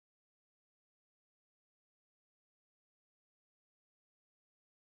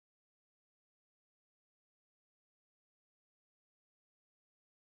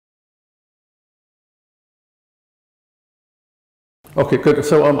Okay, good.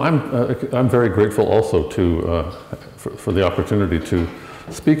 So I'm very grateful also for the opportunity to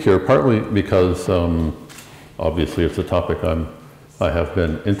speak here, partly because obviously it's a topic I have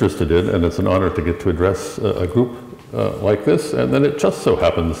been interested in, and it's an honor to get to address a group like this. And then it just so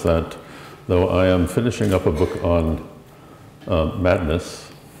happens that though I am finishing up a book on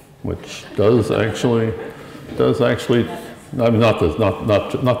madness, which does actually, I mean, not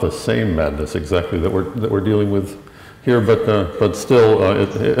the same madness exactly that we're dealing with here, but still,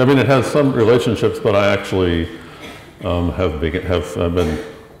 I mean, it has some relationships, but I actually have been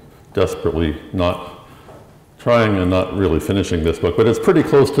desperately not trying and not really finishing this book. But it's pretty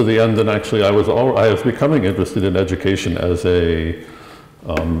close to the end, and actually, I was becoming interested in education as a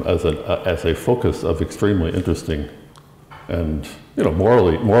focus of extremely interesting and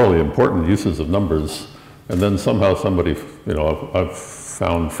morally important uses of numbers. And then somehow somebody, I've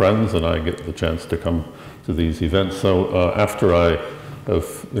found friends, and I get the chance to come to these events. So after I have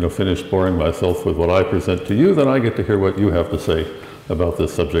finished boring myself with what I present to you, then I get to hear what you have to say about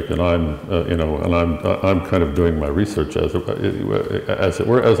this subject, and I'm kind of doing my research as it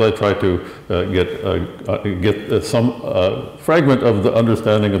were, as I try to get some fragment of the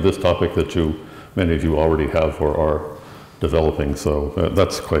understanding of this topic that many of you already have or are developing. So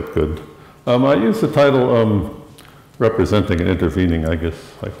that's quite good. I use the title representing and intervening. I guess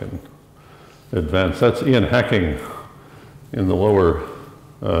I can advance. That's Ian Hacking in the lower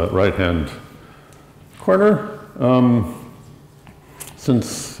right-hand corner.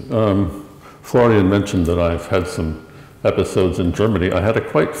 Since Florian mentioned that I've had some episodes in Germany, I had a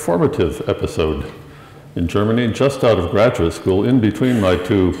quite formative episode in Germany just out of graduate school, in between my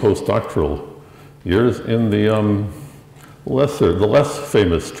two postdoctoral years, in the less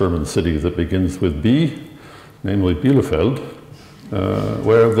famous German city that begins with B, namely Bielefeld,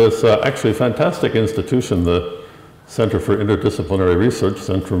 where this actually fantastic institution, the Center for Interdisciplinary Research,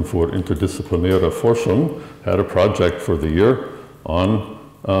 Zentrum für interdisziplinäre Forschung, had a project for the year on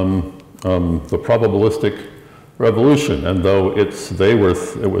the probabilistic revolution. And though it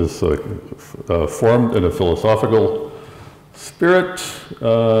was formed in a philosophical spirit,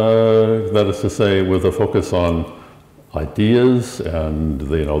 that is to say, with a focus on ideas and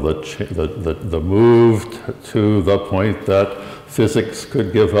the move to the point that physics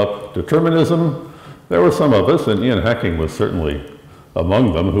could give up determinism. There were some of us, and Ian Hacking was certainly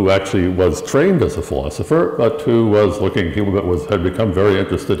among them, who actually was trained as a philosopher, but who was had become very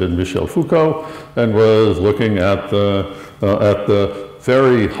interested in Michel Foucault, and was looking at the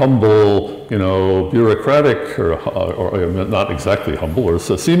very humble, bureaucratic, or not exactly humble, or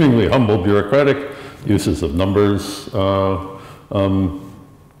seemingly humble bureaucratic uses of numbers in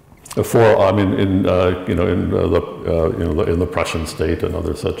the Prussian state and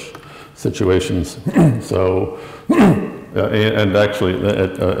other such situations. So, and actually,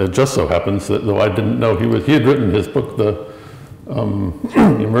 it just so happens that though I didn't know he had written his book, The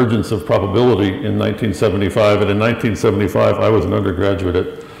Emergence of Probability, in 1975, and in 1975 I was an undergraduate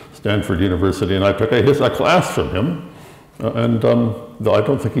at Stanford University, and I took a class from him. And though I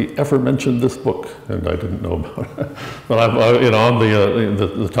don't think he ever mentioned this book, and I didn't know about it. But on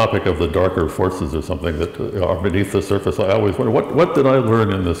the topic of the darker forces or something that are beneath the surface, I always wonder, what did I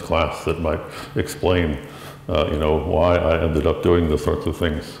learn in this class that might explain, why I ended up doing the sorts of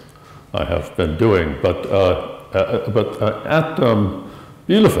things I have been doing. But at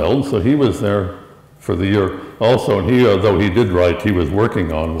Bielefeld, so he was there for the year also, and though he did write, he was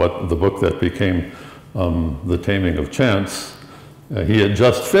working on the book that became The Taming of Chance. He had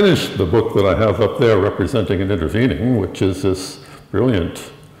just finished the book that I have up there, Representing and Intervening, which is this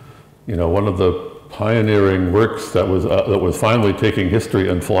brilliant, one of the pioneering works that was finally taking history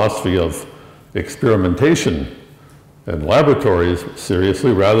and philosophy of experimentation and laboratories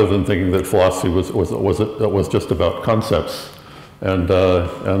seriously, rather than thinking that philosophy was just about concepts. And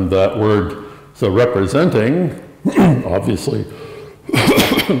that word, so representing, obviously,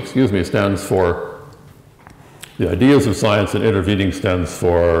 excuse me, stands for the ideas of science, and intervening stands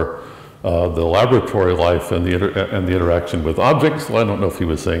for the laboratory life and the interaction with objects. Well, I don't know if he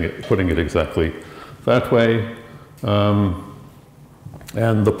was putting it exactly that way.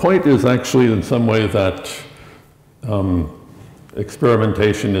 And the point is actually in some way that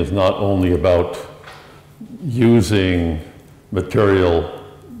experimentation is not only about using material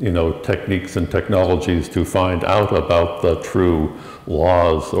techniques and technologies to find out about the true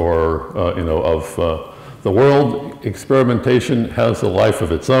laws or of the world. Experimentation has a life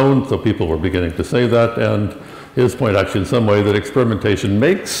of its own, so people were beginning to say that, and his point actually in some way that experimentation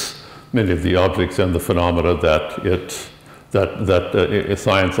makes many of the objects and the phenomena that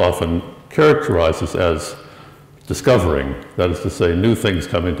science often characterizes as discovering, that is to say, new things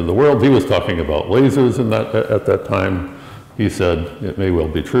come into the world. He was talking about lasers at that time. He said, it may well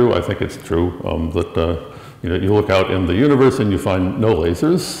be true, I think it's true, that you look out in the universe and you find no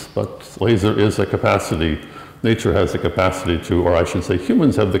lasers, but laser is a capacity, nature has the capacity to, or I should say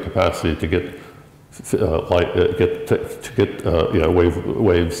humans have the capacity to get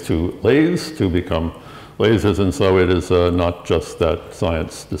waves to laze, to become lasers, and so it is not just that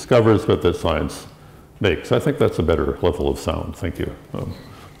science discovers, but that science makes. I think that's a better level of sound. Thank you.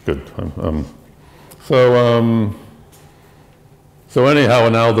 Good. So anyhow,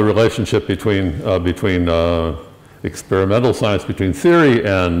 now the relationship between experimental science, between theory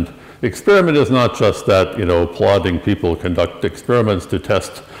and experiment, is not just that plodding people conduct experiments to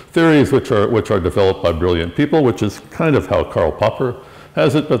test theories which are developed by brilliant people, which is kind of how Karl Popper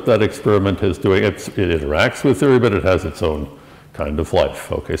has it, but that experiment is doing it interacts with theory, but it has its own kind of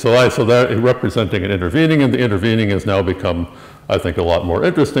life. Okay, so that representing and the intervening has now become, I think, a lot more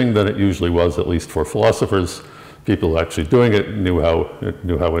interesting than it usually was, at least for philosophers. People actually doing it knew how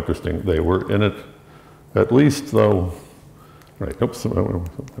interesting they were in it, at least, though. Right. Oops. There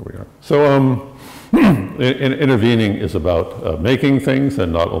we are. So intervening is about making things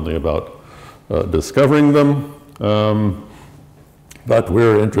and not only about discovering them. But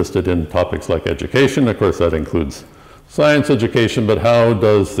we're interested in topics like education. Of course, that includes science education, but how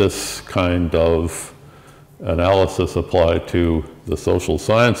does this kind of analysis apply to the social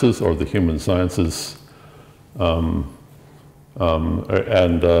sciences or the human sciences?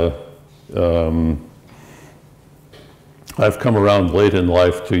 I've come around late in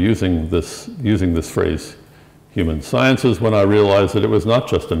life to using this phrase, human sciences, when I realized that it was not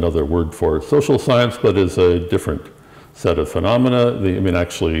just another word for social science, but is a different set of phenomena.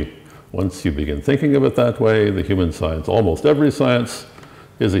 Actually, once you begin thinking of it that way, the human science, almost every science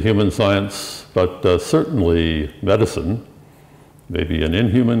is a human science, but certainly medicine, maybe an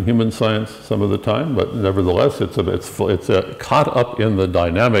inhuman human science some of the time, but nevertheless, it's caught up in the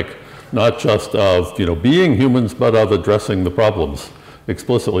dynamic, not just of being humans, but of addressing the problems,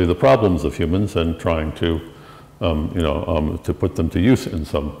 explicitly the problems of humans, and trying to to put them to use in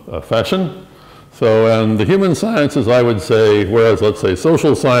some fashion. So, and the human sciences, I would say, whereas let's say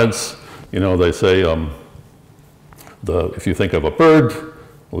social science, they say if you think of a bird,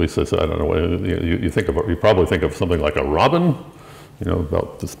 at least I don't know, you probably think of something like a robin,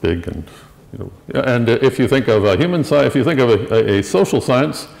 about this big, and and if you think of a human science, if you think of a social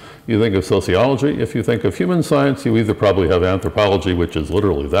science, you think of sociology. If you think of human science, you either probably have anthropology, which is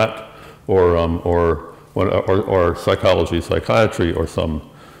literally that, or psychology, psychiatry, or some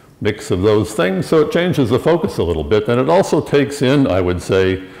mix of those things. So it changes the focus a little bit, and it also takes in, I would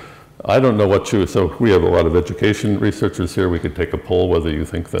say, I don't know what so we have a lot of education researchers here. We could take a poll whether you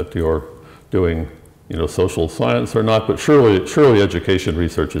think that you're doing, social science or not, but surely education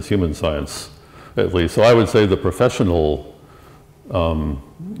research is human science, at least. So I would say the professional, the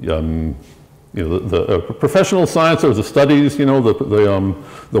professional science, or the studies, the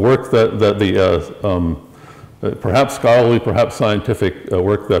work that perhaps scholarly, perhaps scientific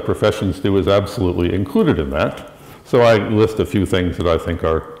work that professions do is absolutely included in that. So I list a few things that I think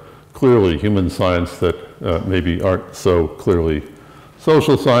are clearly human science that maybe aren't so clearly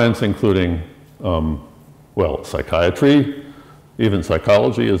social science, including, psychiatry. Even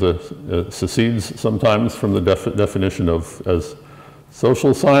psychology secedes sometimes from the definition as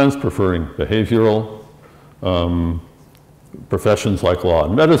social science, preferring behavioral. Professions like law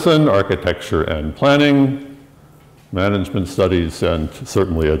and medicine, architecture and planning, management studies, and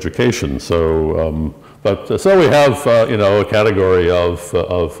certainly education. So, so we have a category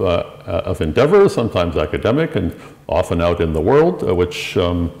of endeavor, sometimes academic and often out in the world, which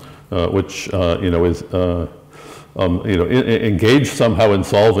is engaged somehow in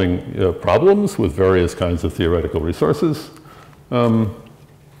solving problems with various kinds of theoretical resources.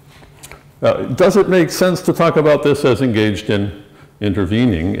 Does it make sense to talk about this as engaged in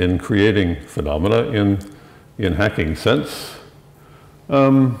intervening in creating phenomena in hacking sense?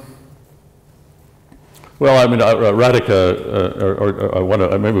 Radhika,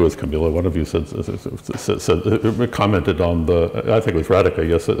 or maybe it was Camilla, one of you commented on I think it was Radhika,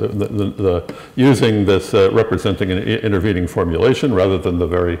 yes, using this representing an intervening formulation rather than the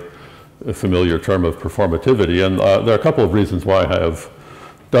very familiar term of performativity. And there are a couple of reasons why I have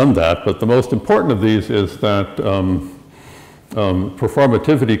done that, but the most important of these is that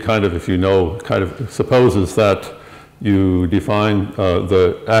performativity kind of supposes that you define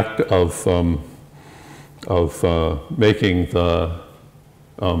the act of making the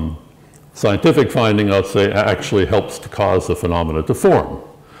scientific finding, let's say, actually helps to cause the phenomena to form.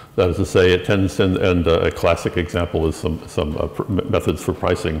 That is to say, it tends to, and a classic example is some methods for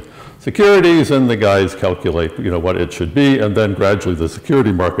pricing securities, and the guys calculate, what it should be, and then gradually the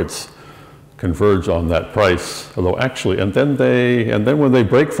security markets converge on that price. Although actually, and then when they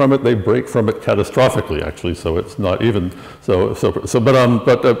break from it catastrophically. Actually, so it's not even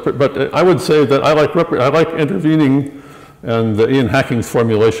But I would say that I like intervening, and Ian Hacking's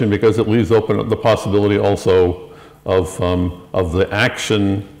formulation, because it leaves open the possibility also of the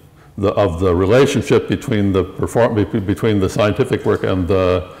action, of the relationship between the scientific work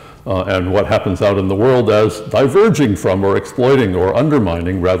and what happens out in the world as diverging from or exploiting or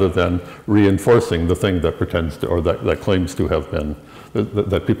undermining rather than reinforcing the thing that pretends to, or that claims to have been,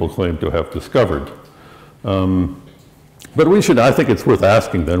 that people claim to have discovered. But I think it's worth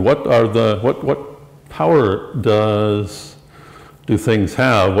asking then, what power do things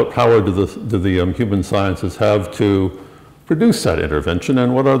have? What power do the human sciences have to produce that intervention,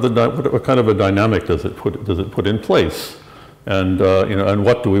 and what kind of a dynamic does it put in place? And and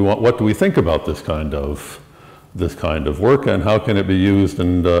what do we think about this kind of work, and how can it be used,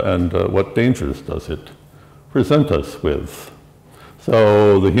 and what dangers does it present us with?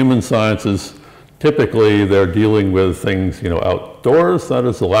 So the human sciences, typically they're dealing with things outdoors. That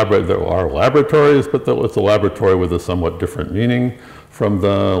is, there are laboratories, but it's a laboratory with a somewhat different meaning from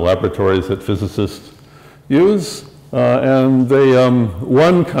the laboratories that physicists use. And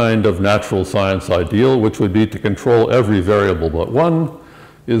one kind of natural science ideal, which would be to control every variable but one,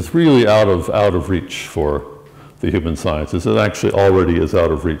 is really out of reach for the human sciences. It actually already is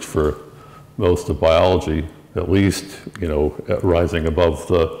out of reach for most of biology, at least rising above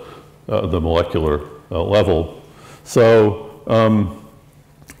the molecular level. So,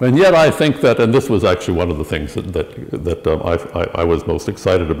 and yet I think that, and this was actually one of the things that I was most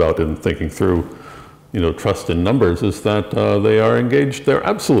excited about in thinking through trust in numbers, is that they're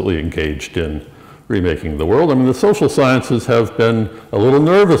absolutely engaged in remaking the world. I mean, the social sciences have been a little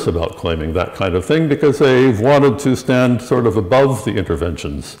nervous about claiming that kind of thing, because they've wanted to stand sort of above the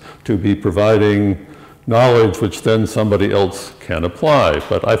interventions, to be providing knowledge which then somebody else can apply.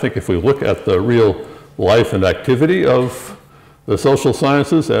 But I think if we look at the real life and activity of the social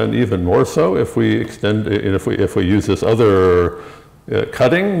sciences, and even more so if we extend, if we use this other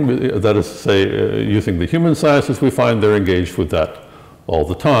cutting, that is to say, using the human sciences, we find they're engaged with that all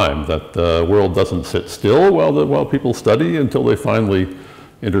the time, that the world doesn't sit still while people study until they finally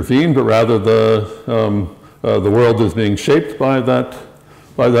intervene, but rather the world is being shaped by that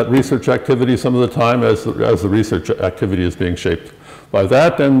research activity some of the time, as the research activity is being shaped by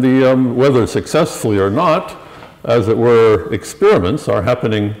that, and whether successfully or not, as it were, experiments are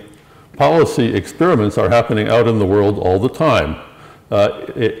happening, policy experiments are happening out in the world all the time.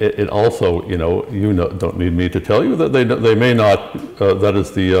 It also, don't need me to tell you that they may not, that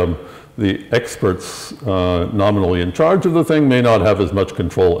is the experts nominally in charge of the thing may not have as much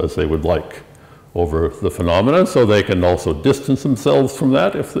control as they would like over the phenomena, so they can also distance themselves from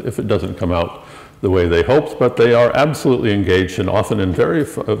that if it doesn't come out the way they hoped. But they are absolutely engaged, and often in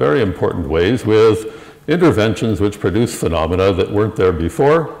very important ways, with interventions which produce phenomena that weren't there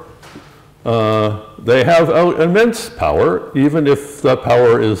before. They have immense power, even if that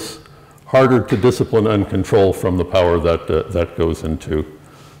power is harder to discipline and control from the power that goes into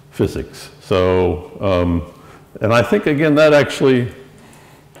physics. So, and I think again that actually,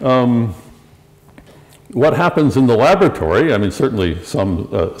 what happens in the laboratory, I mean certainly some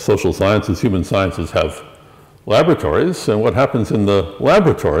social sciences, human sciences have laboratories, and what happens in the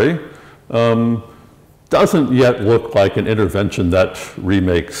laboratory doesn't yet look like an intervention that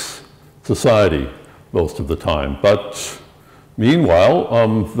remakes society most of the time. But meanwhile,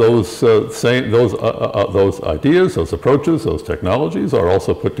 those ideas, those approaches, those technologies are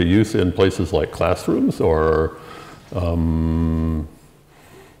also put to use in places like classrooms, or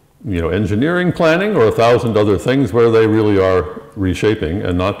engineering planning, or 1,000 other things where they really are reshaping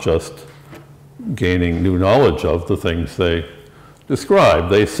and not just gaining new knowledge of the things they describe.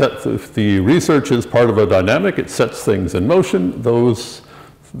 They set the research is part of a dynamic. It sets things in motion. Those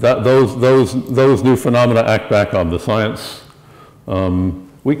new phenomena act back on the science.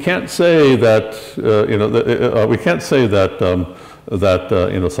 We can't say that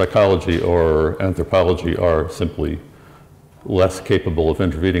psychology or anthropology are simply less capable of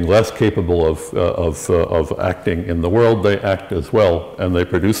intervening, less capable of acting in the world. They act as well, and they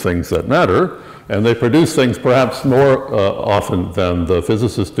produce things that matter, and they produce things perhaps more often than the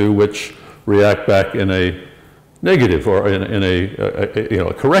physicists do, which react back in a negative, or in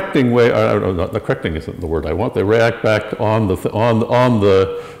a correcting way. I don't know, the correcting isn't the word I want. They react back on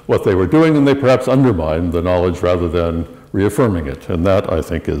what they were doing, and they perhaps undermine the knowledge rather than reaffirming it. And that, I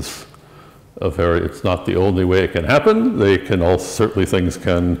think, is it's not the only way it can happen. They can also, certainly things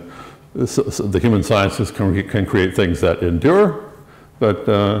can, the human sciences can create things that endure, but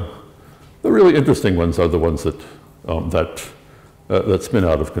the really interesting ones are the ones that, that spin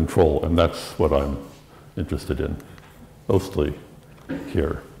out of control, and that's what I'm interested in, mostly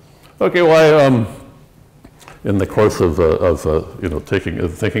here. Okay, well, in the course of you know,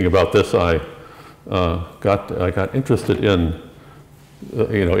 thinking about this, I got interested in,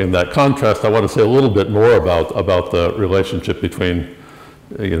 you know, in that contrast. I want to say a little bit more about the relationship between,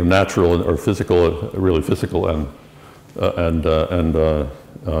 you know, natural or physical, really physical, and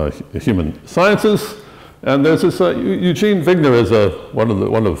human sciences. And there's this Eugene Wigner is one of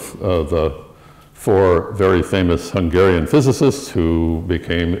the four very famous Hungarian physicists who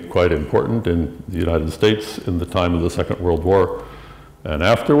became quite important in the United States in the time of the Second World War and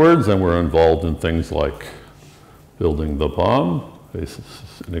afterwards, and were involved in things like building the bomb,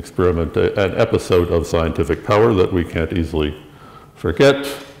 an experiment, an episode of scientific power that we can't easily forget.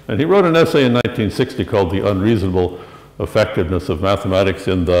 And he wrote an essay in 1960 called The Unreasonable Effectiveness of Mathematics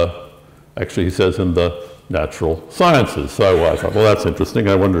in the, actually he says, in the natural sciences. So I thought, well, that's interesting.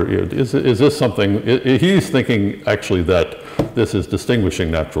 I wonder, is this something, he's thinking actually that this is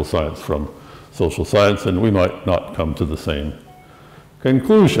distinguishing natural science from social science, and we might not come to the same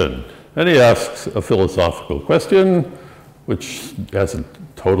conclusion. And he asks a philosophical question, which hasn't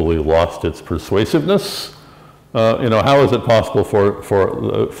totally lost its persuasiveness. You know, how is it possible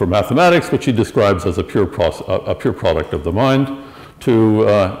for mathematics, which he describes as a pure product of the mind,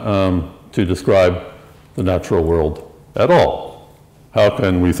 to describe the natural world at all? How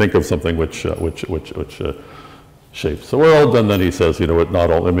can we think of something which shapes the world? And then he says, you know, it not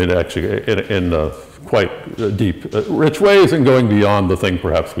all, I mean, actually, in quite deep, rich ways, and going beyond the thing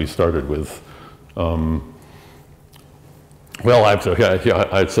perhaps we started with. Well,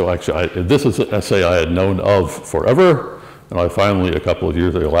 so actually, this is an essay I had known of forever, and I finally, a couple of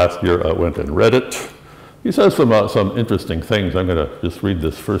years ago, last year, went and read it. He says some interesting things. I'm going to just read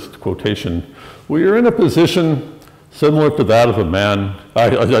this first quotation. We are in a position similar to that of a man.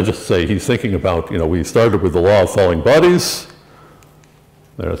 I just say he's thinking about, you know, we started with the law of falling bodies.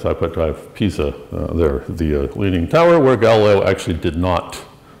 There's, I have Pisa there, the Leaning Tower, where Galileo actually did not.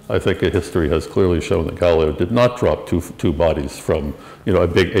 I think history has clearly shown that Galileo did not drop two bodies from, you know, a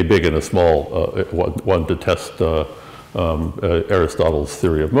big and a small one to test Aristotle's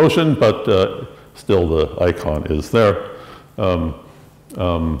theory of motion, but still the icon is there.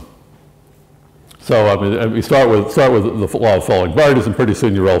 So I mean, we start with the law of falling bodies, and pretty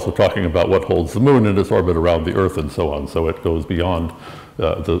soon you're also talking about what holds the moon in its orbit around the Earth and so on. So it goes beyond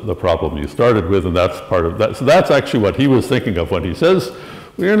the problem you started with, and that's part of that. So that's actually what he was thinking of when he says,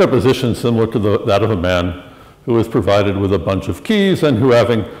 we're in a position similar to that of a man who is provided with a bunch of keys and who,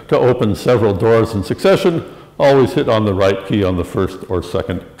 having to open several doors in succession, always hit on the right key on the first or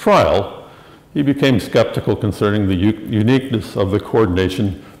second trial. He became skeptical concerning the uniqueness of the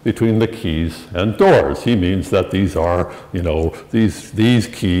coordination between the keys and doors. He means that these are, you know, these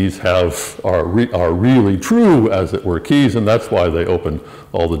keys are really true, as it were, keys, and that's why they open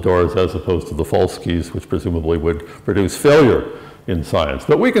all the doors, as opposed to the false keys, which presumably would produce failure in science.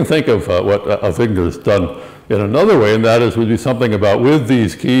 But we can think of what Wigner's done in another way, and that is would be something about, with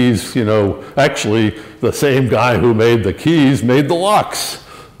these keys, you know, actually the same guy who made the keys made the locks.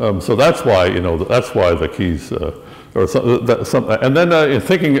 So that's why, you know, that's why the keys, and then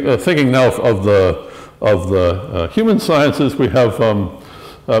thinking now of the human sciences, we have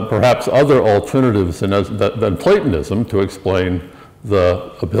perhaps other alternatives than Platonism to explain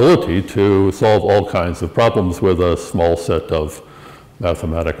the ability to solve all kinds of problems with a small set of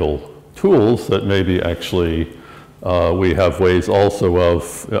mathematical tools that maybe actually we have ways also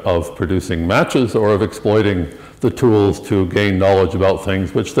of producing matches or of exploiting the tools to gain knowledge about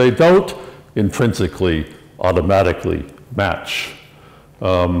things which they don't intrinsically, automatically match.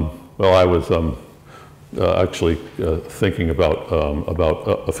 Well, I was actually thinking about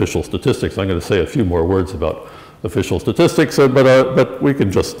official statistics. I'm going to say a few more words about official statistics, but we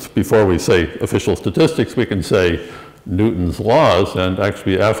can just, before we say official statistics, we can say Newton's laws, and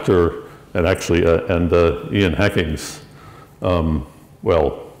actually Ian Hacking's,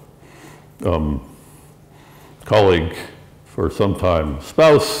 colleague for some time,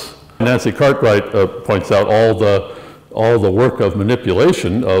 spouse, Nancy Cartwright, points out all the work of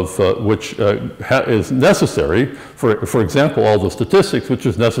manipulation of which is necessary, for example, all the statistics which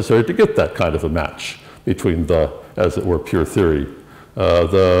is necessary to get that kind of a match between the, as it were, pure theory,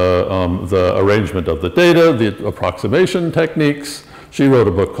 the arrangement of the data, the approximation techniques. She wrote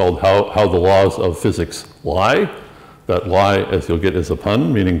a book called How the Laws of Physics Lie. that lie, as you'll get, is a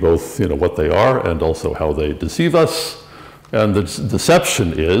pun, meaning both what they are and also how they deceive us. And the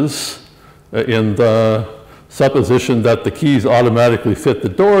deception is in the supposition that the keys automatically fit the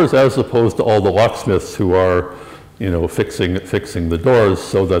doors, as opposed to all the locksmiths who are fixing the doors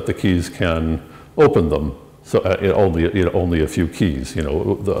so that the keys can open them. So only a few keys,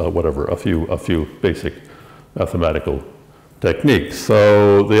 whatever, a few basic mathematical techniques.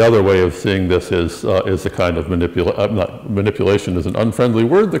 So the other way of seeing this is a kind of manipulation is an unfriendly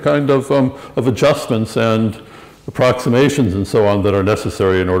word, the kind of adjustments and approximations and so on that are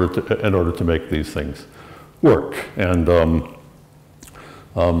necessary in order to make these things work. And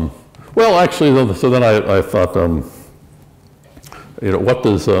well, actually, so then I thought, what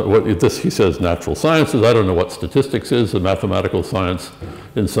this, he says natural sciences. I don't know what statistics is, a mathematical science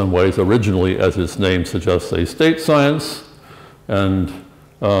in some ways, originally, as its name suggests, a state science, and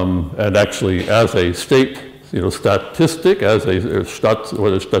actually as a state, statistic, as a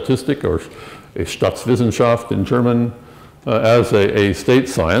statistic or a Staatswissenschaft in German, as a state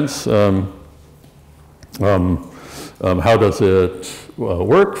science. How does it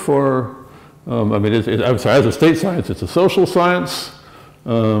work for, I mean, I'm sorry, as a state science, it's a social science,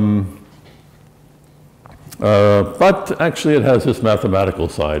 but actually it has this mathematical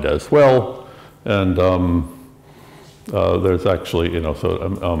side as well, and there's actually,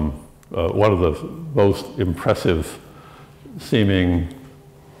 one of the most impressive seeming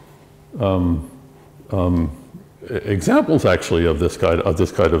examples actually of this kind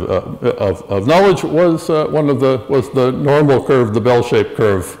of knowledge was the normal curve, the bell-shaped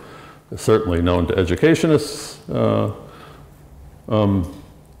curve, certainly known to educationists, which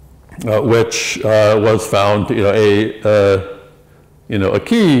was found a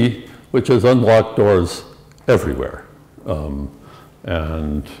key which has unlocked doors everywhere,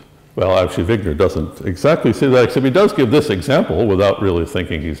 and well, actually Wigner doesn't exactly say that, except he does give this example without really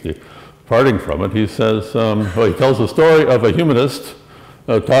thinking he's departing from it. He says, well, he tells the story of a humanist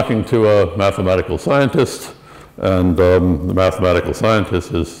talking to a mathematical scientist, and the mathematical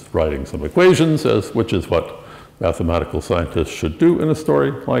scientist is writing some equations, which is what mathematical scientists should do in a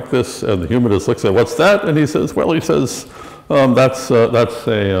story like this. And the humanist looks at, what's that? And he says, well, that's about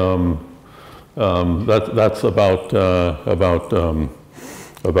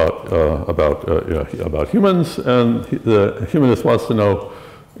humans, and the humanist wants to know,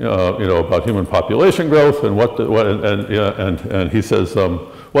 about human population growth, and and he says,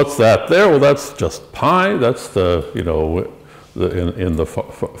 what's that there? Well, that's just pi. That's the in the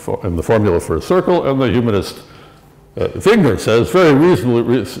formula for a circle. And the humanist Wigner says very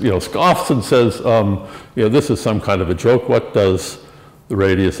reasonably, scoffs and says, this is some kind of a joke. What does the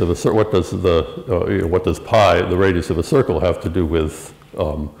radius of a circle? What does pi, the radius of a circle, have to do with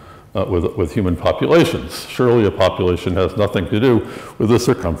human populations? Surely a population has nothing to do with the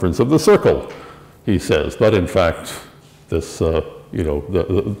circumference of the circle, he says. But in fact, this, the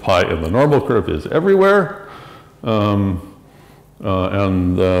pi in the normal curve is everywhere.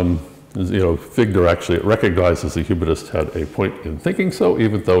 Wigner actually recognizes the humanist had a point in thinking so,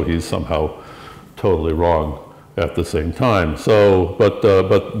 even though he's somehow totally wrong at the same time. So, but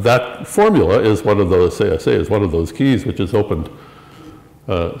that formula is one of those, is one of those keys which has opened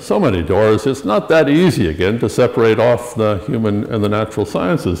so many doors. It's not that easy, again, to separate off the human and the natural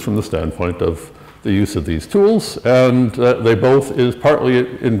sciences from the standpoint of the use of these tools, and they both is partly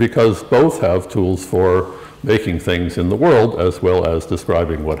because both have tools for making things in the world as well as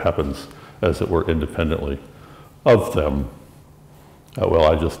describing what happens, as it were, independently of them.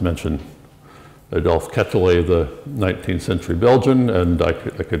 Well, I just mentioned Adolphe Quetelet, the 19th century Belgian, and I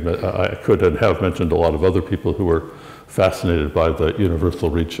could and have mentioned a lot of other people who were fascinated by the universal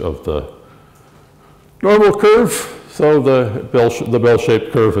reach of the normal curve. So the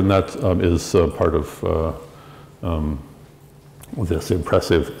bell-shaped curve, and that is part of this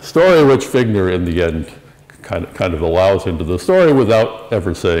impressive story, which Wigner in the end kind of allows into the story without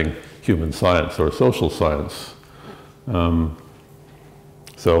ever saying human science or social science. Wigner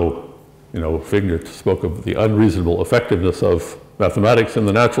spoke of the unreasonable effectiveness of mathematics in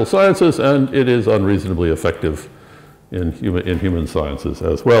the natural sciences, and it is unreasonably effective in human sciences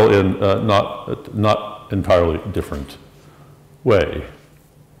as well, in not entirely different way.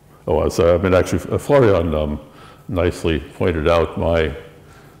 Actually, Florian nicely pointed out my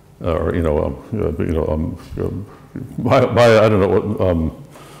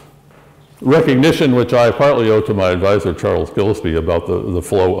recognition, which I partly owe to my advisor Charles Gillespie, about the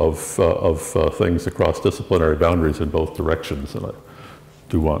flow of things across disciplinary boundaries in both directions, and I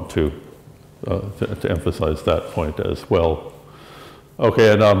do want to emphasize that point as well.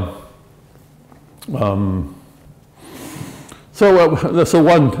 Okay, and So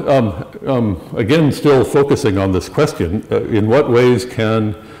one, again, still focusing on this question, in what ways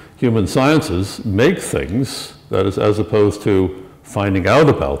can human sciences make things, that is, as opposed to finding out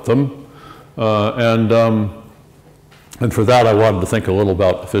about them? And for that, I wanted to think a little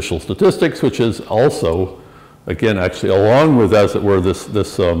about official statistics, which is also, again, actually, along with, as it were, this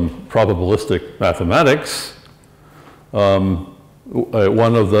probabilistic mathematics. One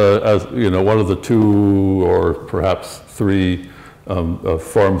of the two or perhaps three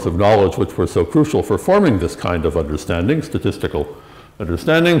forms of knowledge which were so crucial for forming this kind of understanding, statistical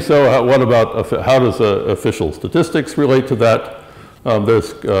understanding. So what about, how does official statistics relate to that?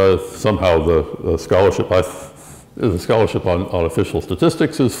 There's somehow the scholarship on official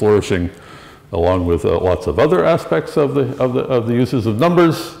statistics is flourishing along with lots of other aspects of the uses of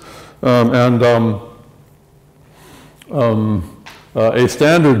numbers. A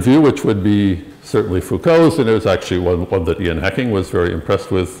standard view, which would be certainly Foucault's, and it was actually one that Ian Hacking was very impressed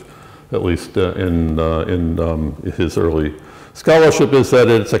with, at least in his early scholarship, is that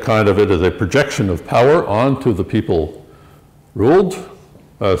it is a projection of power onto the people ruled,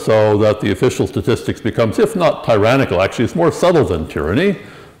 so that the official statistics becomes, if not tyrannical, actually it's more subtle than tyranny.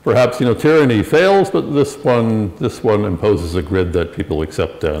 Perhaps, tyranny fails, but this one imposes a grid that people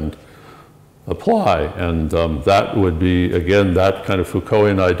accept and apply. And that would be, again, that kind of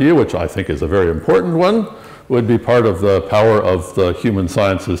Foucaultian idea, which I think is a very important one, would be part of the power of the human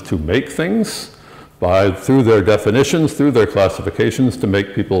sciences to make things through their definitions, through their classifications, to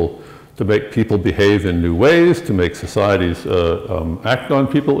make people behave in new ways, to make societies act on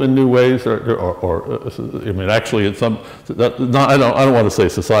people in new ways, I mean, actually, it's I don't want to say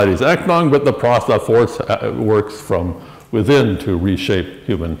societies act on, but the force works from within to reshape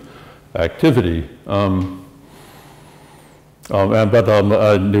human activity. But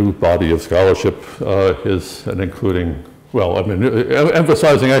a new body of scholarship is, and including, well, I mean,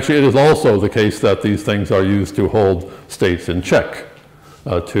 emphasizing actually it is also the case that these things are used to hold states in check,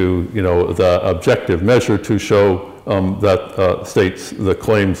 the objective measure to show that the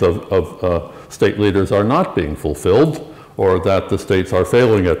claims of state leaders are not being fulfilled, or that the states are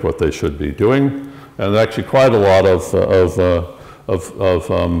failing at what they should be doing. And actually quite a lot of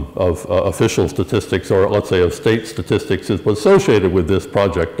official statistics, or let's say of state statistics, was associated with this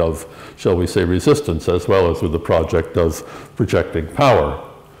project of, shall we say, resistance, as well as with the project of projecting power.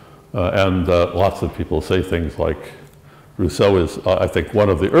 And lots of people say things like, Rousseau is, I think, one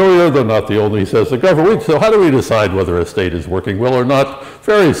of the earlier, though not the only, he says, the government, so how do we decide whether a state is working well or not?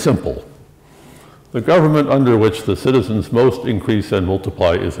 Very simple. The government under which the citizens most increase and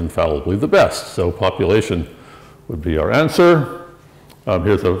multiply is infallibly the best. So population would be our answer.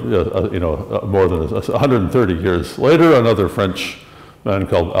 Here's more than 130 years later, another French man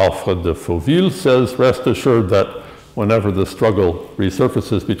called Alfred de Fauville says, rest assured that whenever the struggle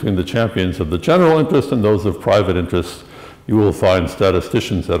resurfaces between the champions of the general interest and those of private interests, you will find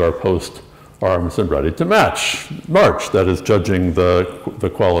statisticians at our post arms and ready to march, that is judging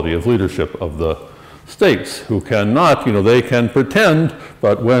the quality of leadership of the states, who cannot, they can pretend,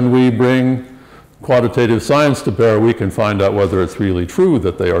 but when we bring quantitative science to bear, we can find out whether it's really true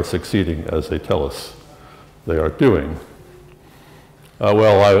that they are succeeding as they tell us they are doing.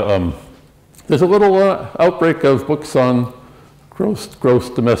 There's a little outbreak of books on gross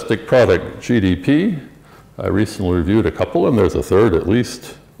domestic product, GDP. I recently reviewed a couple, and there's a third at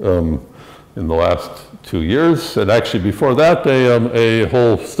least in the last 2 years. And actually before that, a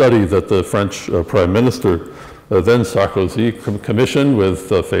whole study that the French Prime Minister, then Sarkozy, commissioned with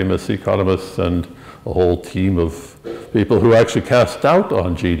famous economists and a whole team of people who actually cast doubt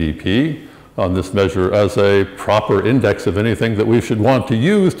on GDP, on this measure as a proper index of anything that we should want to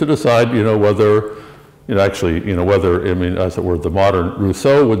use to decide, whether, whether, I mean, as it were, the modern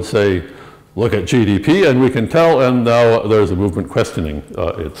Rousseau would say, look at GDP and we can tell, and now there's a movement questioning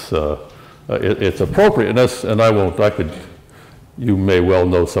its appropriateness, and you may well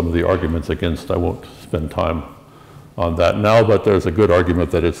know some of the arguments against, I won't spend time on that now, but there's a good argument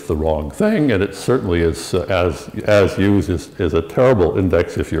that it's the wrong thing, and it certainly is, as used, is a terrible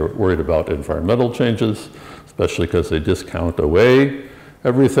index if you're worried about environmental changes, especially because they discount away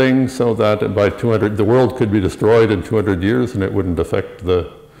everything, so that by the world could be destroyed in 200 years and it wouldn't affect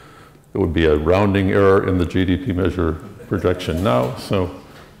it would be a rounding error in the GDP measure projection now. So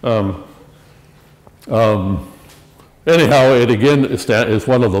anyhow, it again is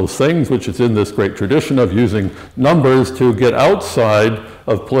one of those things which is in this great tradition of using numbers to get outside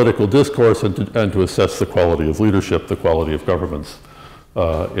of political discourse and to assess the quality of leadership, the quality of governments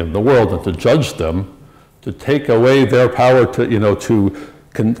in the world, and to judge them, to take away their power to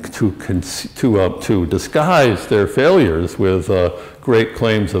to disguise their failures with great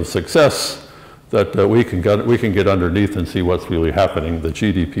claims of success that we can get underneath and see what's really happening. The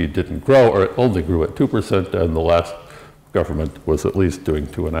GDP didn't grow, or it only grew at 2%, and the last government was at least doing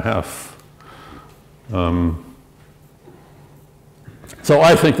 2.5%. So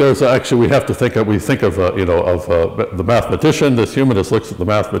I think there's actually, we think of the mathematician. This humanist looks at the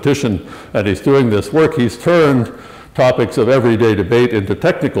mathematician, and he's doing this work. He's turned topics of everyday debate into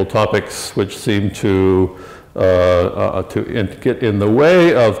technical topics, which seem to get in the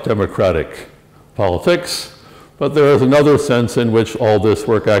way of democratic politics. But there is another sense in which all this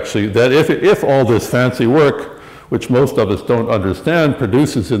work actually, that if all this fancy work, which most of us don't understand,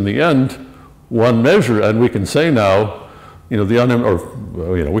 produces in the end one measure, and we can say now, we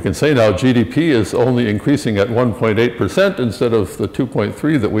can say now GDP is only increasing at 1.8% instead of the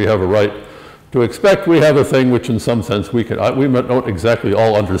 2.3 that we have a right to expect. We have a thing which in some sense we don't exactly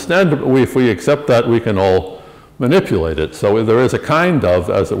all understand, but if we accept that, we can all manipulate it. So there is a kind of,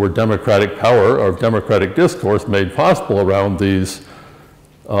 as it were, democratic power or democratic discourse made possible around these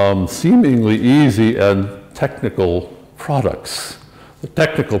seemingly easy and technical products. The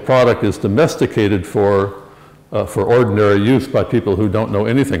technical product is domesticated for ordinary use by people who don't know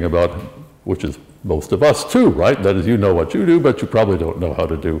anything about, which is most of us too, right? That is, you know what you do, but you probably don't know how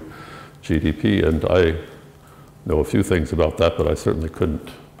to do GDP, and I know a few things about that, but I certainly couldn't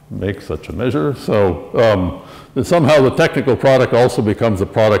make such a measure. So somehow the technical product also becomes a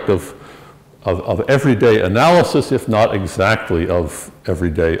product of everyday analysis, if not exactly of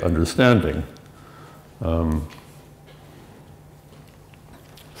everyday understanding.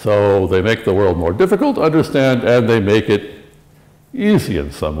 So they make the world more difficult to understand, and they make it easy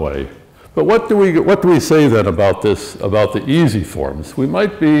in some way. But what do we say then about this, about the easy forms? We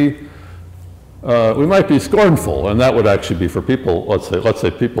might be scornful, and that would actually be for people, let's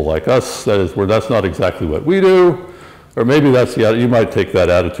say people like us, that is, where that's not exactly what we do, or maybe that's you might take that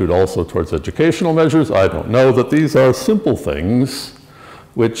attitude also towards educational measures. I don't know, that these are simple things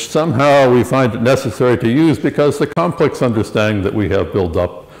which somehow we find it necessary to use because the complex understanding that we have built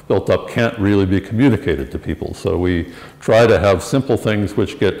up can't really be communicated to people. So we try to have simple things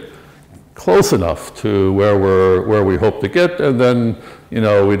which get close enough to where we hope to get, and then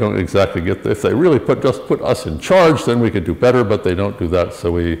we don't exactly get. If they really just put us in charge, then we could do better. But they don't do that,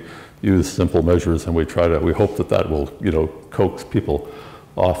 so we use simple measures, and we hope that will coax people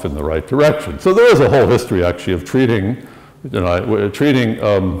off in the right direction. So there is a whole history actually of treating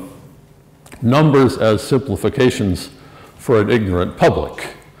numbers as simplifications for an ignorant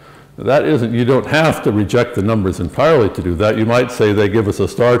public. That isn't, you don't have to reject the numbers entirely to do that. You might say they give us a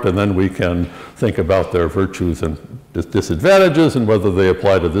start, and then we can think about their virtues and disadvantages and whether they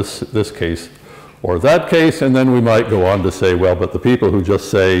apply to this case or that case. And then we might go on to say, well, but the people who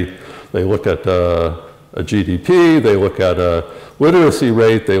just say they look at a GDP, they look at a literacy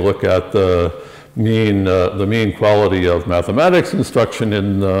rate, they look at the mean quality of mathematics instruction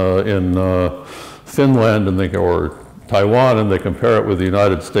in Finland or Taiwan, and they compare it with the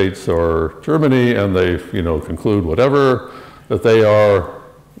United States or Germany, and they conclude whatever that they are,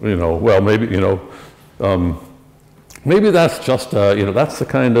 well, maybe maybe that's just that's the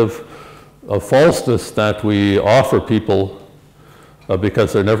kind of falseness that we offer people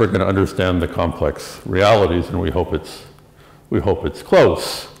because they're never going to understand the complex realities, and we hope it's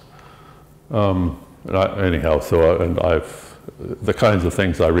close. The kinds of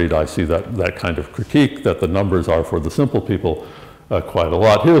things I read, I see that kind of critique, that the numbers are for the simple people quite a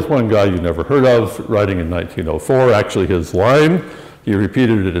lot. Here's one guy you never heard of, writing in 1904. Actually, his line, he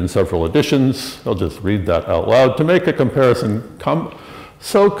repeated it in several editions. I'll just read that out loud. To make a comparison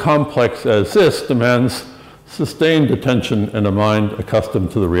so complex as this demands sustained attention in a mind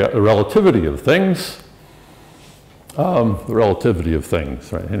accustomed to the relativity of things. The relativity of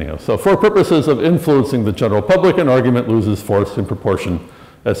things, right? Anyhow, so for purposes of influencing the general public, an argument loses force in proportion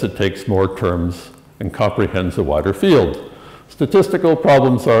as it takes more terms and comprehends a wider field. Statistical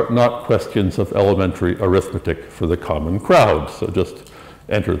problems are not questions of elementary arithmetic for the common crowd. So just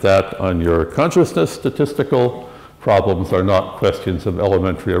enter that on your consciousness. Statistical problems are not questions of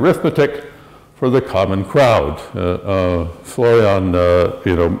elementary arithmetic for the common crowd. Florian,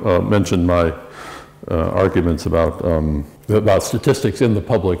 mentioned my arguments about statistics in the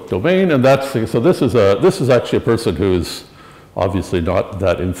public domain, and so this is actually a person who's obviously not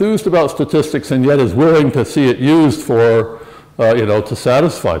that enthused about statistics, and yet is willing to see it used for to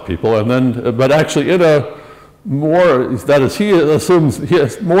satisfy people, and then but actually in he assumes he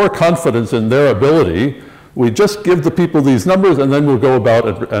has more confidence in their ability we just give the people these numbers and then we'll go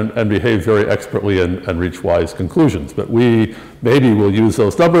about and behave very expertly and reach wise conclusions. But maybe we'll use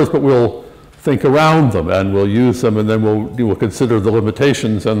those numbers, but we'll think around them and we'll use them, and then we'll consider the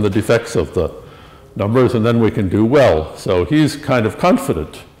limitations and the defects of the numbers, and then we can do well. So he's kind of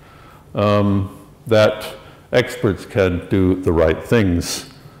confident that experts can do the right things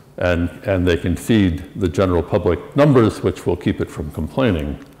and they can feed the general public numbers, which will keep it from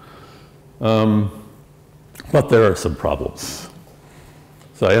complaining. But there are some problems.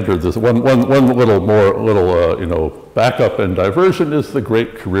 So I entered this one little backup and diversion is the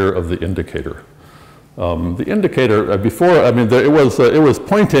great career of the indicator. The indicator it was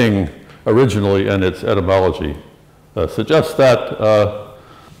pointing originally, and its etymology suggests that.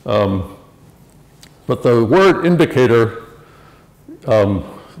 But the word indicator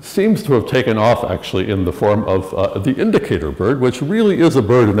seems to have taken off actually in the form of the indicator bird, which really is a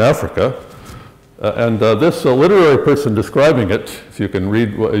bird in Africa. This literary person describing it, if you can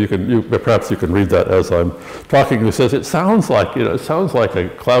read, perhaps you can read that as I'm talking, who says it sounds like a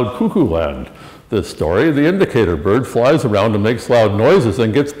cloud cuckoo land. This story, the indicator bird flies around and makes loud noises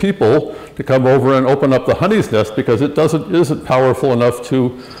and gets people to come over and open up the honey's nest because it isn't powerful enough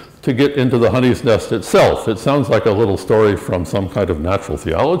to get into the honey's nest itself. It sounds like a little story from some kind of natural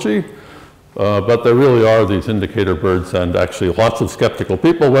theology. But there really are these indicator birds, and actually lots of skeptical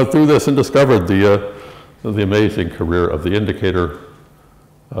people went through this and discovered the amazing career of the indicator.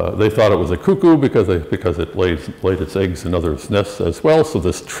 They thought it was a cuckoo because it laid its eggs in others' nests as well, so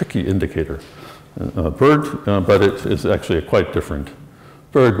this tricky indicator bird, but it is actually a quite different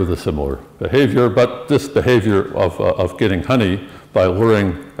bird with a similar behavior. But this behavior of getting honey by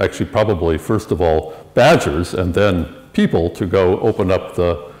luring actually probably first of all badgers and then people to go open up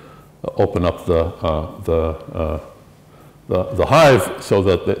the hive so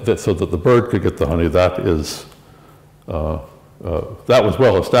that the bird could get the honey. That was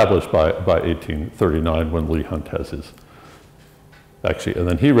well established by 1839 when Leigh Hunt has his actually, and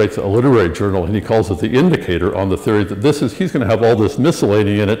then he writes a literary journal and he calls it The Indicator on the theory that he's going to have all this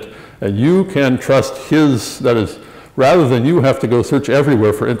miscellany in it, and you can trust his, that is, rather than you have to go search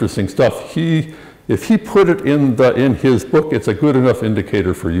everywhere for interesting stuff, if he put it in his book, it's a good enough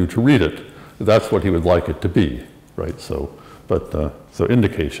indicator for you to read it. That's what he would like it to be, right? So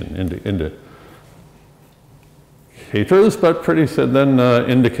indication, indicators, but pretty soon then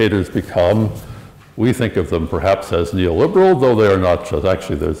indicators become, we think of them perhaps as neoliberal, though they are not just.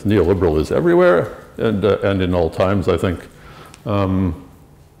 Actually, there's neoliberal is everywhere, and in all times, I think.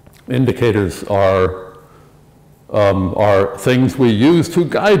 Indicators are things we use to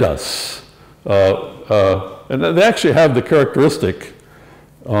guide us. And they actually have the characteristic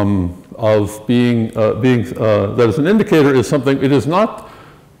of being that is, an indicator is something, it is not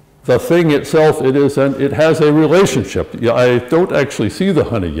the thing itself, it has a relationship. Yeah, I don't actually see the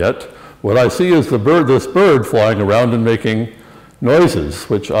honey yet. What I see is this bird flying around and making noises,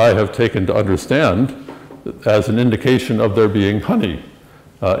 which I have taken to understand as an indication of there being honey.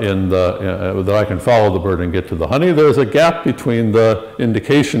 That I can follow the bird and get to the honey. There's a gap between the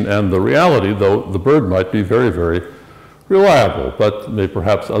indication and the reality, though the bird might be very, very reliable, but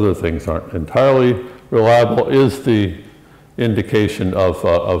perhaps other things aren't entirely reliable. Is the indication of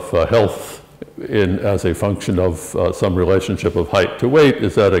health as a function of some relationship of height to weight,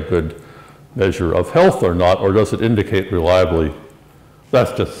 is that a good measure of health or not, or does it indicate reliably?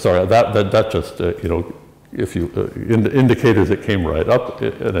 That's just, sorry, that just, if you, indicators that came right up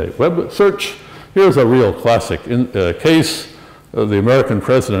in a web search. Here's a real classic case. The American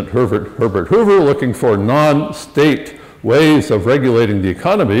president, Herbert Hoover, looking for non-state ways of regulating the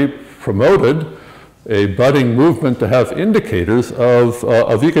economy, promoted a budding movement to have indicators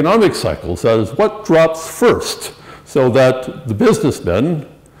of economic cycles. That is, what drops first, so that the businessmen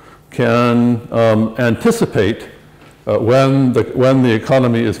can anticipate when the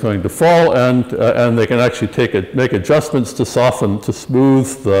economy is going to fall, and they can actually make adjustments to soften, to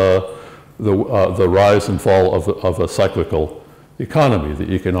smooth the rise and fall of a cyclical economy.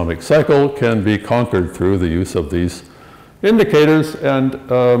 The economic cycle can be conquered through the use of these indicators, and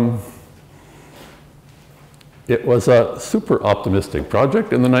it was a super optimistic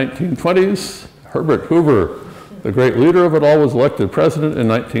project in the 1920s. Herbert Hoover, the great leader of it all, was elected president in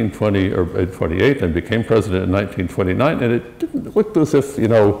 1928 and became president in 1929, and it didn't look as if,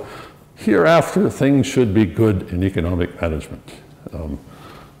 hereafter things should be good in economic management.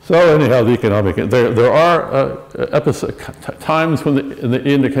 So anyhow, there are times when the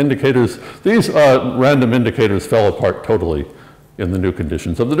indicators, these random indicators fell apart totally in the new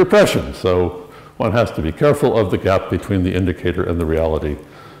conditions of the Depression. So one has to be careful of the gap between the indicator and the reality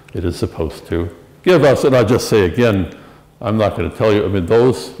it is supposed to give us, and I'll just say again, I'm not going to tell you, I mean,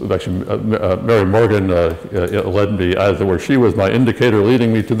 those, actually, Mary Morgan led me, as it were, she was my indicator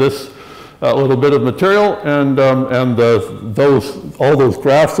leading me to this little bit of material, and all those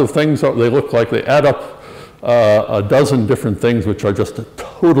graphs of things, they look like they add up a dozen different things which are just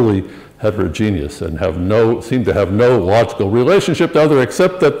totally heterogeneous and seem to have no logical relationship to other,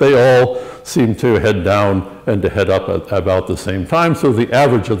 except that they all seem to head down and to head up at about the same time. So the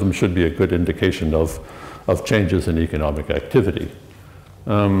average of them should be a good indication of changes in economic activity.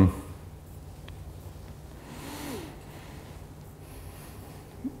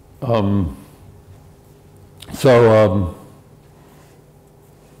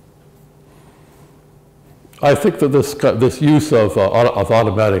 I think that this use of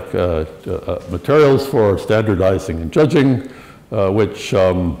automatic materials for standardizing and judging, which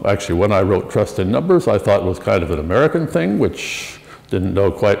actually when I wrote Trust in Numbers, I thought was kind of an American thing, which didn't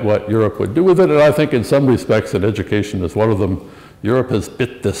know quite what Europe would do with it. And I think in some respects, and education is one of them, Europe has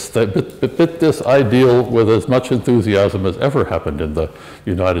bit this ideal with as much enthusiasm as ever happened in the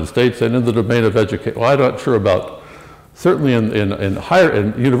United States and in the domain of education. Well, I'm not sure about, certainly in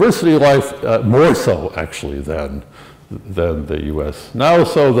university life, more so actually than the U.S. Now,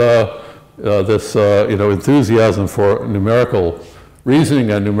 so this enthusiasm for numerical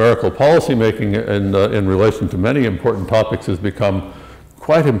reasoning and numerical policy making in relation to many important topics has become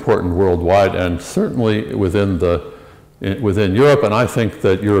quite important worldwide, and certainly within Europe. And I think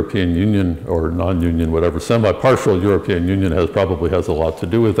that European Union or non-union, whatever, semi-partial European Union probably has a lot to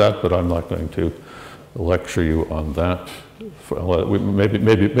do with that. But I'm not going to lecture you on that.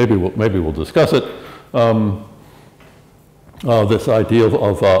 Maybe we'll discuss it. This idea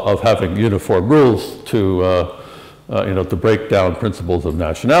of having uniform rules to break down principles of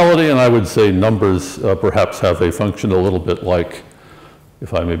nationality, and I would say numbers perhaps have a function a little bit like,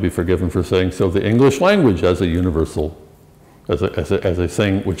 if I may be forgiven for saying so, the English language as a universal, as a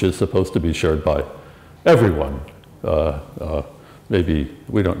thing which is supposed to be shared by everyone. Maybe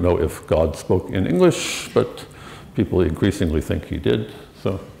we don't know if God spoke in English, but people increasingly think he did,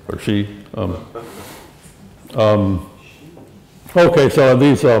 so, or she. Okay, so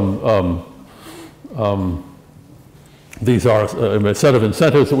these are a set of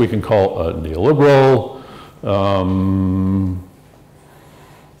incentives that we can call neoliberal.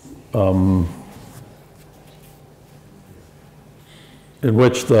 In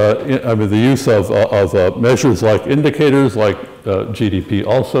which the use of measures like indicators, like GDP,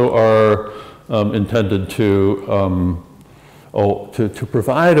 also are intended to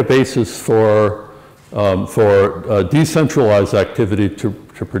provide a basis for decentralized activity to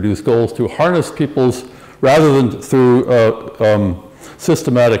produce goals, to harness people's, rather than through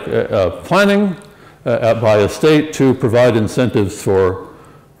systematic planning by a state, to provide incentives for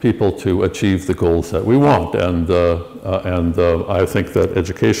people to achieve the goals that we want. And I think that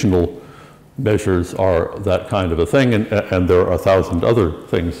educational measures are that kind of a thing, and there are 1,000 other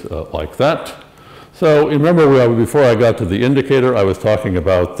things like that. So remember, before I got to the indicator, I was talking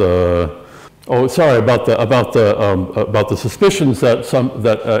about the about the suspicions that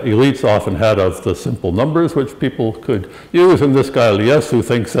elites often had of the simple numbers which people could use. And this guy Lies, who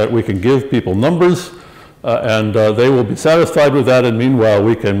thinks that we can give people numbers and they will be satisfied with that, and meanwhile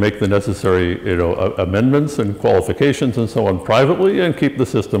we can make the necessary amendments and qualifications and so on privately and keep the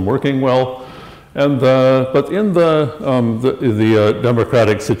system working well. And but in the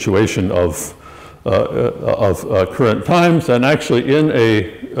democratic situation of current times, and actually in a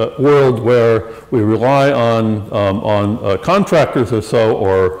world where we rely on contractors or so,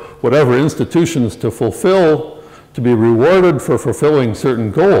 or whatever institutions to be rewarded for fulfilling certain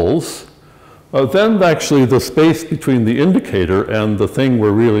goals, then actually the space between the indicator and the thing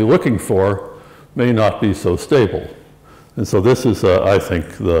we're really looking for may not be so stable. And so this is, I think,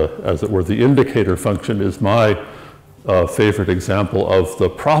 as it were, the indicator function is my favorite example of the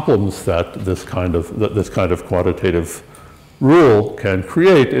problems that this kind of quantitative rule can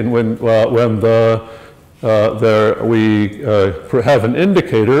create. And when we have an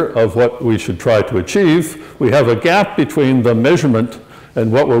indicator of what we should try to achieve, we have a gap between the measurement and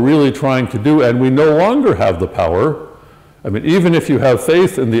what we're really trying to do, and we no longer have the power. I mean, even if you have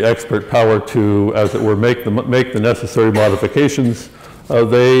faith in the expert power to, as it were, make the necessary modifications,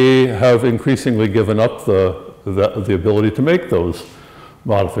 they have increasingly given up the ability to make those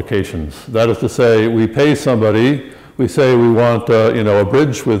modifications. That is to say, we pay somebody, we say we want a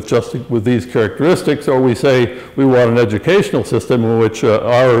bridge with these characteristics, or we say we want an educational system in which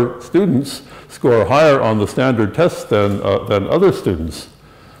our students score higher on the standard tests than other students.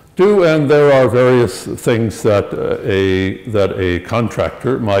 do, and there are various things that a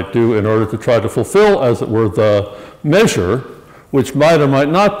contractor might do in order to try to fulfill, as it were, the measure, which might or might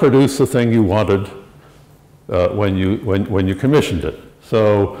not produce the thing you wanted when you commissioned it.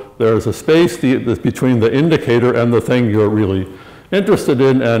 So there is a space between the indicator and the thing you're really interested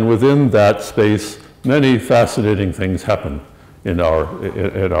in, and within that space, many fascinating things happen in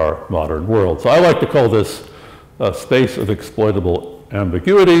our modern world. So I like to call this a space of exploitable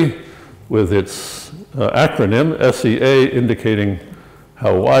ambiguity, with its acronym SEA indicating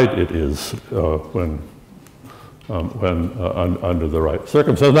how wide it is when under the right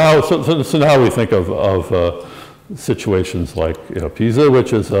circumstances. So now we think of situations like PISA,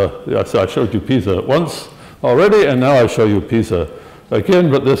 which is so I showed you PISA once already, and now I show you PISA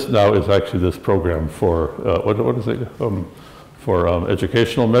again. But this now is actually this program for what is it? For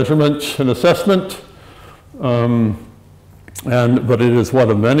educational measurement and assessment. But it is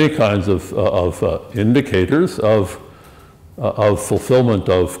one of many kinds of indicators of fulfillment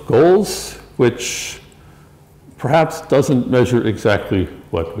of goals, which perhaps doesn't measure exactly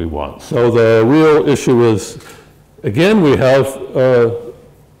what we want. So the real issue is, again, we have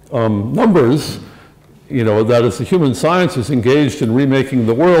numbers, that is, the human science is engaged in remaking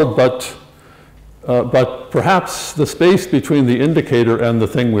the world, but perhaps the space between the indicator and the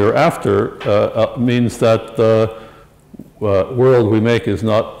thing we're after means that the world we make is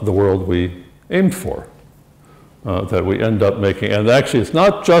not the world we aimed for, that we end up making. And actually, it's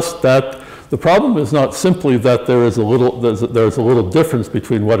not just that. The problem is not simply that there's a little difference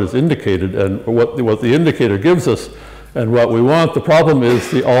between what is indicated and what the indicator gives us and what we want. The problem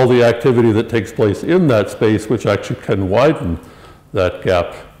is all the activity that takes place in that space, which actually can widen that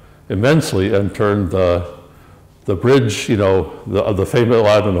gap immensely and turn the bridge, the famous,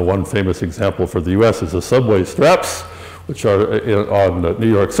 I don't know, one famous example for the US is the subway straps, which are on New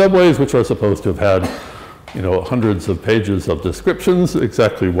York subways, which are supposed to have had hundreds of pages of descriptions,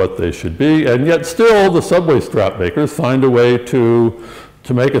 exactly what they should be, and yet still the subway strap makers find a way to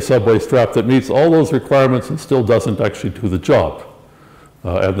make a subway strap that meets all those requirements and still doesn't actually do the job.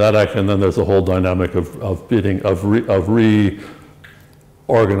 And then there's a whole dynamic of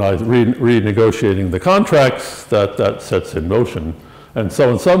renegotiating the contracts that sets in motion. And so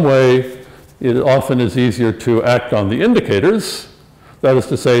in some way, it often is easier to act on the indicators, that is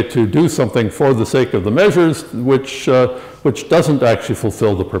to say, to do something for the sake of the measures, which doesn't actually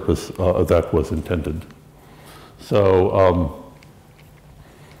fulfill the purpose that was intended. So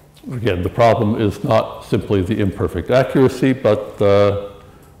again, the problem is not simply the imperfect accuracy, but the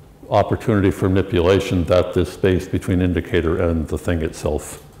opportunity for manipulation that this space between indicator and the thing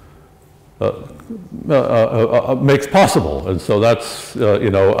itself makes possible. And so that's,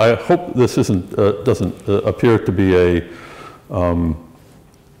 I hope this doesn't appear to be an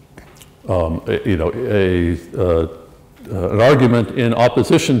argument in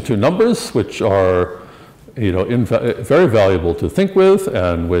opposition to numbers, which are very valuable to think with,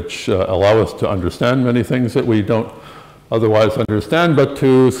 and which allow us to understand many things that we don't otherwise understand, but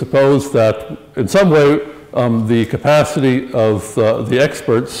to suppose that in some way the capacity of the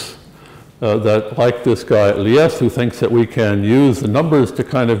experts that, like this guy Lies, who thinks that we can use the numbers to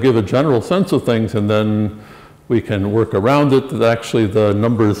kind of give a general sense of things and then we can work around it, that actually the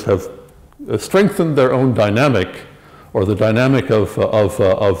numbers have strengthened their own dynamic, or the dynamic of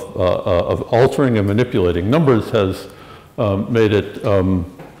altering and manipulating numbers has made it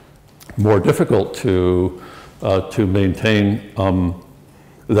more difficult to maintain,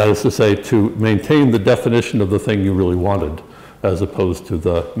 that is to say, to maintain the definition of the thing you really wanted, as opposed to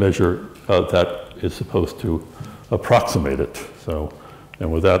the measure that is supposed to approximate it. So,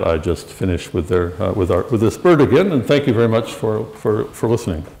 and with that, I just finish with this bird again, and thank you very much for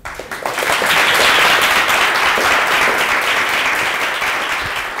listening.